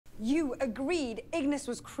You agreed Ignis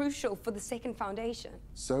was crucial for the second foundation.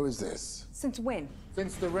 So is this. Since when?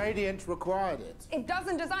 Since the Radiant required it. It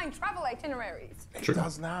doesn't design travel itineraries. It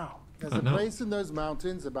does now. There's a place in those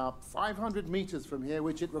mountains about 500 meters from here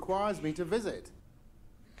which it requires me to visit.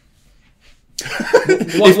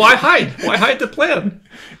 Why hide? Why hide the plan?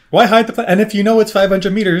 Why hide the plan? And if you know it's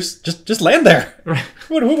 500 meters, just land there. Right.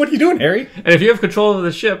 What are you doing, Harry? And if you have control of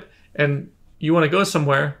the ship and you want to go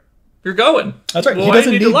somewhere, you're going. That's right. Well,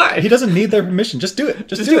 he doesn't need their permission. Just do it.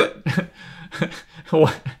 Just do it.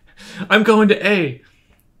 I'm going to A.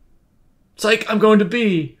 Psych, I'm going to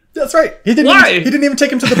B. That's right. He didn't even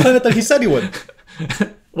take him to the planet that he said he would.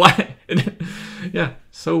 Why? Yeah,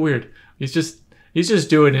 so weird. He's just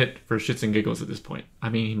doing it for shits and giggles at this point. I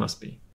mean, he must be.